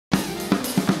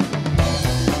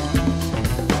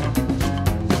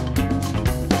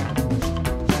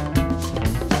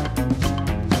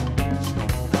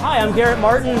Hi, I'm Garrett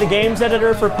Martin, the games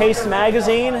editor for Paste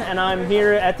Magazine, and I'm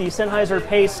here at the Sennheiser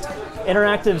Paste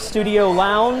Interactive Studio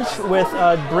Lounge with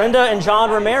Brenda and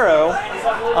John Romero,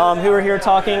 who are here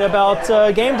talking about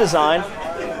game design.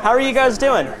 How are you guys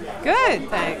doing? Good,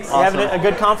 thanks. You having a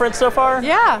good conference so far?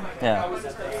 Yeah. Yeah.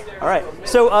 All right.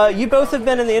 So you both have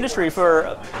been in the industry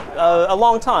for a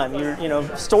long time.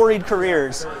 You're, storied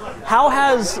careers. How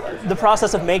has the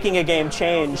process of making a game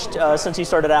changed since you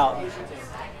started out?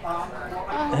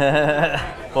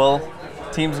 Well,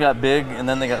 teams got big and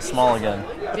then they got small again.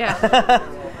 Yeah.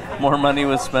 More money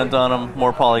was spent on them,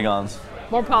 more polygons.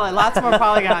 Lots more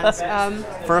polygons.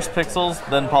 First pixels,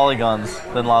 then polygons,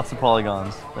 then lots of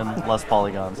polygons, then less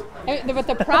polygons. But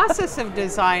the process of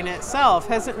design itself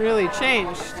hasn't really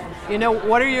changed.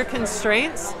 What are your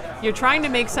constraints? You're trying to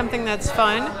make something that's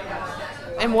fun,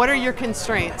 and what are your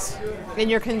constraints? And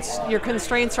your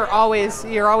constraints are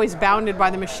you're always bounded by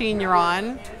the machine you're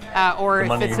on, or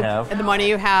the money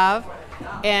you have.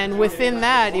 And within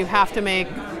that, you have to make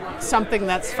something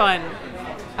that's fun.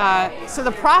 So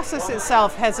the process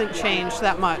itself hasn't changed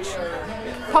that much.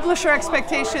 Publisher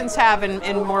expectations have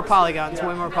in more polygons,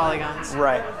 way more polygons.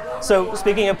 Right. So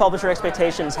speaking of publisher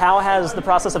expectations, how has the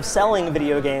process of selling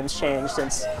video games changed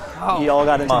since you all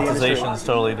got into the industry? Monetization's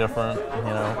totally different,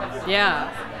 Yeah.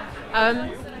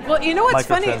 Well, what's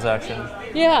funny?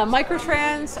 Microtransaction. Yeah,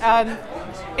 microtrans.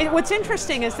 What's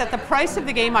interesting is that the price of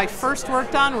the game I first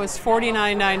worked on was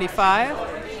 $49.95.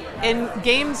 And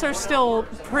games are still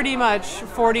pretty much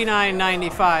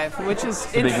 $49.95, which is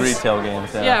the big retail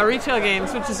games. Yeah, retail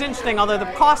games, which is interesting. Although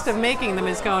the cost of making them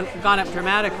has gone up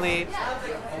dramatically.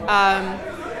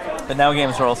 But now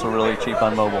games are also really cheap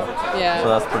on mobile. Yeah. So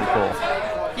that's pretty cool.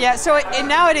 Yeah. So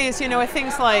nowadays, with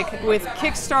things like with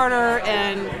Kickstarter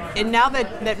and now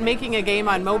that making a game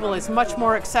on mobile is much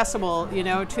more accessible,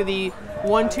 to the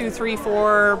 1, 2, 3,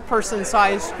 4 person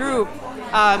sized group.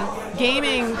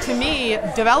 Gaming, to me,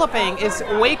 developing is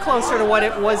way closer to what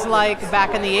it was like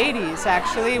back in the 80s,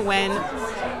 actually, when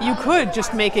you could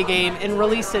just make a game and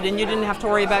release it and you didn't have to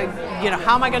worry about,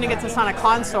 how am I going to get this on a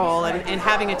console and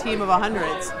having a team of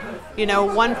hundreds.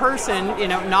 One person,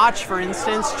 Notch, for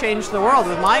instance, changed the world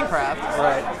with Minecraft.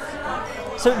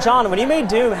 Right. So, John, when you made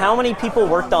Doom, how many people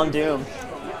worked on Doom?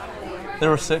 There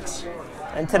were 6.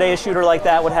 And today a shooter like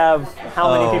that would have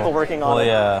how many people working on it? Well,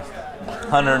 yeah.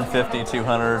 150,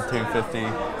 200, 250,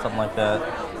 something like that.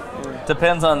 It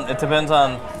depends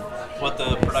on what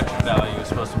the production value is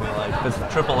supposed to be like. If it's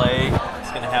AAA, it's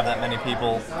going to have that many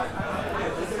people.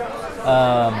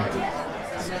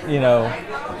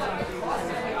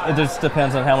 It just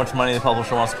depends on how much money the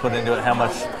publisher wants to put into it, how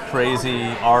much crazy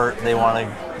art they want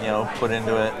to, put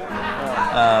into it.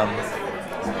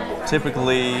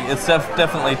 Typically, it's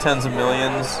definitely tens of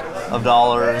millions of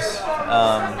dollars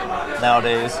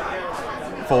nowadays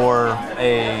for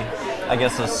a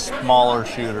smaller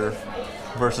shooter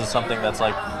versus something that's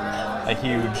like a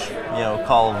huge,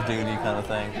 Call of Duty kind of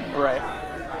thing. Right.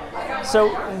 So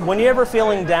when you're ever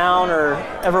feeling down or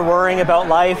ever worrying about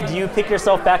life, do you pick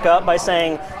yourself back up by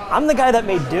saying, I'm the guy that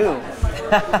made Doom?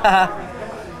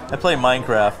 I play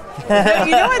Minecraft.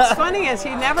 What's funny is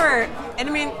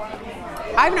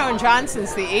I've known John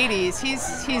since the 80s.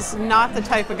 He's not the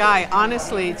type of guy,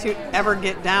 honestly, to ever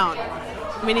get down.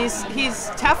 He's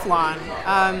Teflon.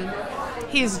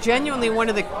 He's genuinely one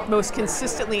of the most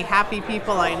consistently happy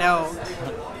people I know.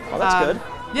 Well, that's good.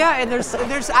 Yeah, and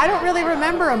there's I don't really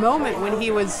remember a moment when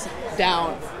he was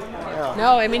down. Yeah.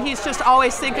 No, he's just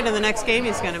always thinking of the next game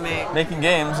he's going to make. Making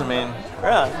games,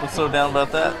 yeah. what's so down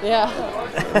about that? Yeah.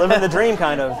 Living the dream,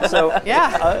 kind of. So,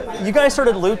 yeah. You guys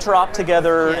started Loot Drop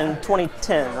together in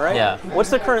 2010, right? Yeah. What's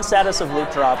the current status of Loot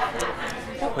Drop?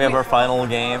 We have our final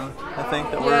game, I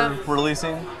think, that we're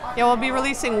releasing. Yeah, we'll be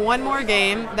releasing one more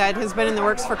game that has been in the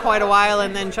works for quite a while,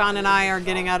 and then John and I are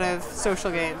getting out of social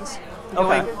games.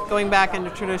 Going back into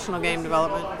traditional game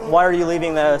development. Why are you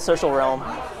leaving the social realm?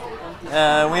 We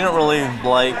don't really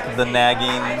like the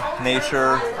nagging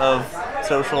nature of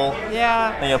social.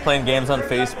 Yeah. Playing games on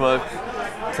Facebook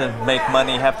to make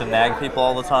money, you have to nag people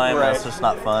all the time. Right. That's just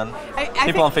not fun.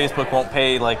 People on Facebook won't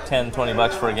pay like $10,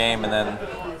 $20 for a game and then,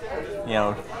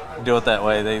 do it that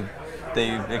way.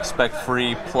 They expect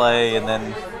free play and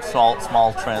then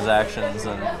small transactions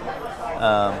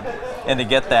and to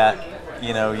get that,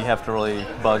 you have to really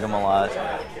bug them a lot.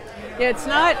 Yeah, it's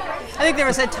not. I think there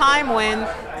was a time when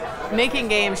making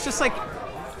games, just like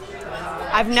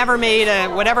I've never made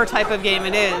whatever type of game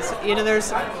it is.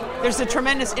 There's a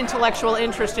tremendous intellectual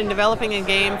interest in developing a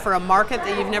game for a market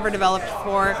that you've never developed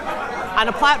for, on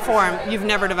a platform you've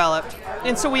never developed.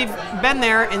 And so we've been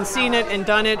there and seen it and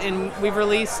done it, and we've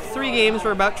released 3 games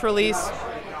we're about to release.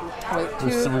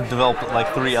 We've developed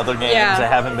like 3 other games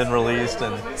that haven't been released,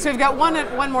 and so we've got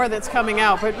one more that's coming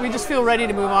out, but we just feel ready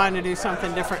to move on to do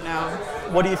something different now.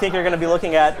 What do you think you're going to be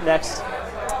looking at next?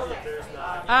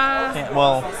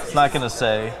 Well, it's not going to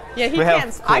say. Yeah, he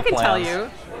can't. I can tell you.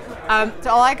 So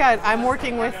all I got, I'm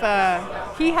working with.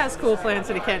 He has cool plans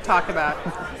that he can't talk about.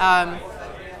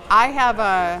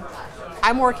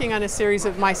 I'm working on a series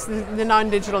of the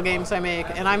non-digital games I make,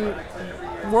 and I'm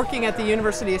working at the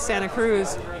University of Santa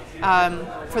Cruz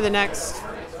for the next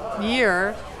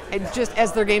year, just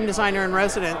as their game designer in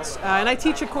residence. And I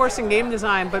teach a course in game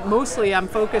design, but mostly I'm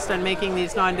focused on making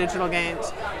these non-digital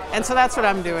games. And so that's what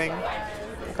I'm doing,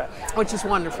 which is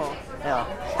wonderful. Yeah.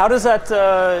 How does that,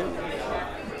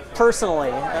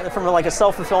 personally, from like a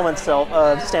self-fulfillment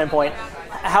standpoint,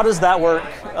 how does that work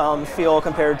feel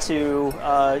compared to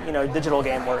digital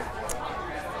game work?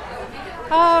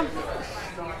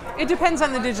 It depends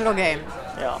on the digital game.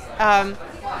 Yeah.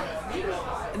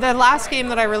 The last game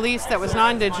that I released that was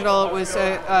non-digital was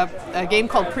a game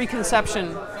called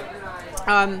Preconception,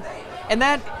 and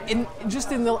that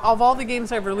of all the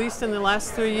games I've released in the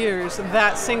last 3 years,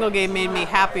 that single game made me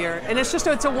happier. And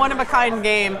it's a one-of-a-kind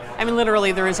game. I mean,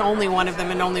 literally, there is only one of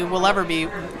them, and only will ever be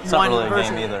it's one not really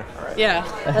version. A game either. Yeah,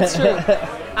 that's true.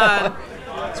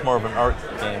 It's more of an art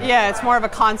game. Yeah, it's more of a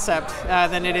concept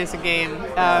than it is a game.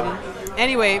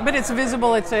 Anyway, but it's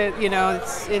visible. It's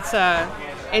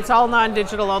all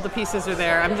non-digital. All the pieces are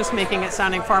there. I'm just making it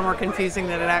sounding far more confusing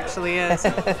than it actually is.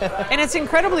 And it's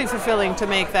incredibly fulfilling to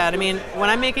make that. I mean, when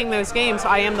I'm making those games,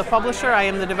 I am the publisher, I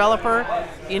am the developer.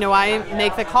 I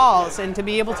make the calls, and to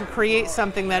be able to create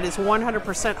something that is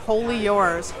 100% wholly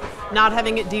yours, not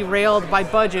having it derailed by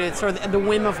budgets or the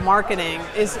whim of marketing,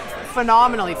 is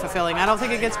phenomenally fulfilling. I don't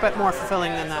think it gets more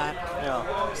fulfilling than that. Yeah.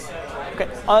 Okay.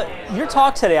 Your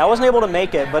talk today, I wasn't able to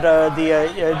make it, but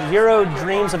the Zero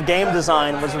Dreams of Game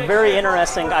Design was a very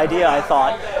interesting idea, I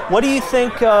thought. What do you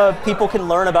think people can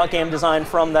learn about game design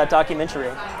from that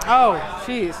documentary? Oh,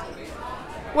 geez.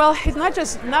 Well,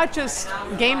 it's not just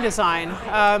game design,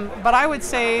 but I would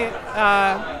say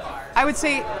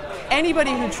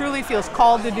anybody who truly feels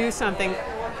called to do something,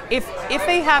 if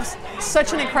they have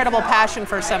such an incredible passion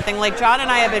for something, like John and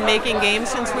I have been making games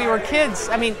since we were kids.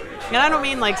 I mean, and I don't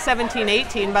mean like 17,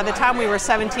 18. By the time we were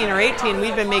 17 or 18,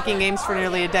 we'd been making games for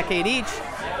nearly a decade each.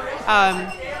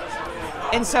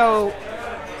 And so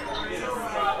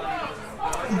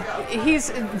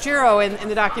he's Jiro in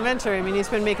the documentary. I mean, he's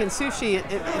been making sushi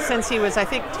since he was, I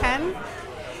think, 10.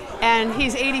 And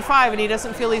he's 85, and he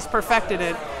doesn't feel he's perfected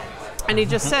it. And he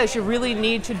just says you really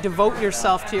need to devote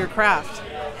yourself to your craft.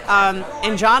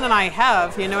 And John and I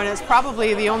have, and it's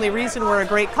probably the only reason we're a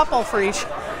great couple for each,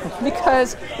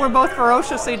 because we're both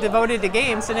ferociously devoted to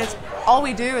games, and it's all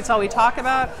we do, it's all we talk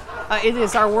about. It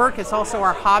is our work, it's also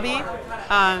our hobby.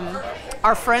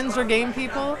 Our friends are game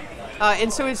people.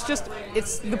 And so it's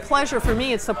the pleasure for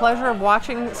me, it's the pleasure of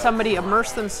watching somebody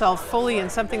immerse themselves fully in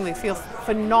something they feel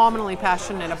phenomenally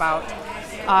passionate about.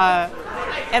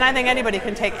 And I think anybody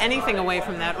can take anything away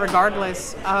from that,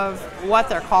 regardless of what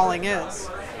their calling is.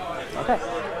 Okay.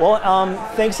 Well,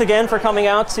 thanks again for coming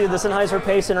out to the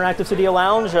Sennheiser-Pace Interactive Studio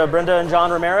Lounge, Brenda and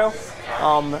John Romero.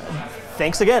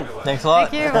 Thanks again. Thanks a lot.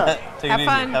 Thank you. Take it easy. Have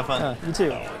fun. Have fun. You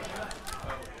too.